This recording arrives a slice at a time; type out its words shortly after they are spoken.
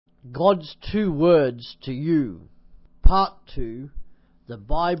God's two words to you. Part 2, the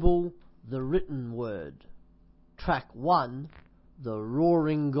Bible, the written word. Track 1, the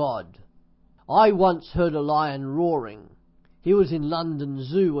roaring God. I once heard a lion roaring. He was in London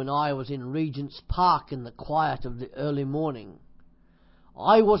Zoo and I was in Regent's Park in the quiet of the early morning.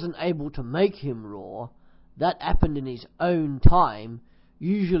 I wasn't able to make him roar. That happened in his own time,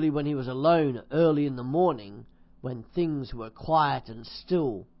 usually when he was alone early in the morning, when things were quiet and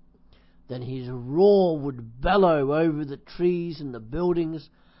still. Then his roar would bellow over the trees and the buildings,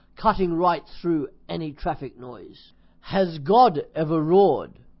 cutting right through any traffic noise. Has God ever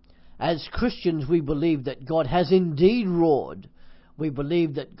roared? As Christians, we believe that God has indeed roared. We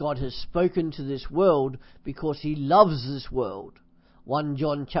believe that God has spoken to this world because he loves this world. 1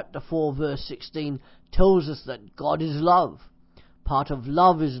 John chapter 4 verse 16 tells us that God is love. Part of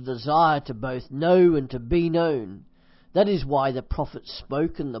love is a desire to both know and to be known. That is why the prophets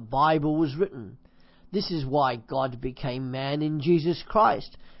spoke and the Bible was written. This is why God became man in Jesus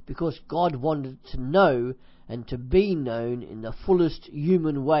Christ, because God wanted to know and to be known in the fullest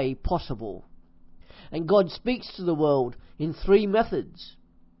human way possible. And God speaks to the world in 3 methods.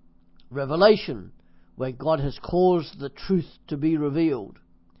 Revelation, where God has caused the truth to be revealed.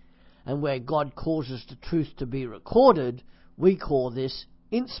 And where God causes the truth to be recorded, we call this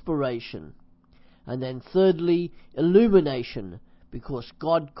inspiration. And then thirdly, illumination, because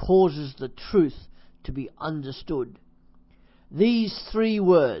God causes the truth to be understood. These 3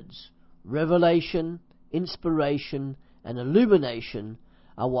 words, revelation, inspiration, and illumination,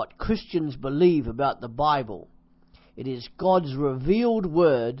 are what Christians believe about the Bible. It is God's revealed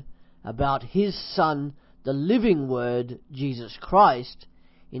word about his Son, the living Word, Jesus Christ,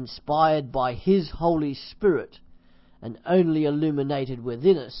 inspired by his Holy Spirit, and only illuminated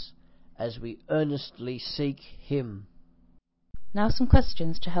within us as we earnestly seek him. Now some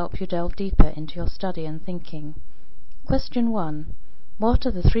questions to help you delve deeper into your study and thinking. Question 1. What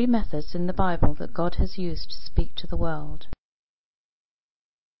are the 3 methods in the Bible that God has used to speak to the world?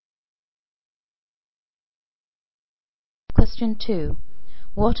 Question 2.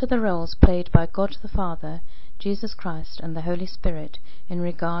 What are the roles played by God the Father, Jesus Christ, and the Holy Spirit in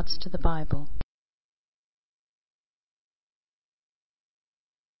regards to the Bible?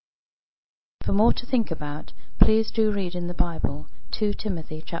 For more to think about, please do read in the Bible 2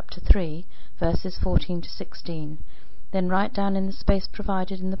 Timothy chapter 3, verses 14 to 16. Then write down in the space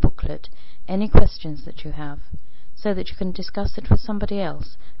provided in the booklet any questions that you have, so that you can discuss it with somebody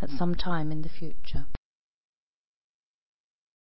else at some time in the future.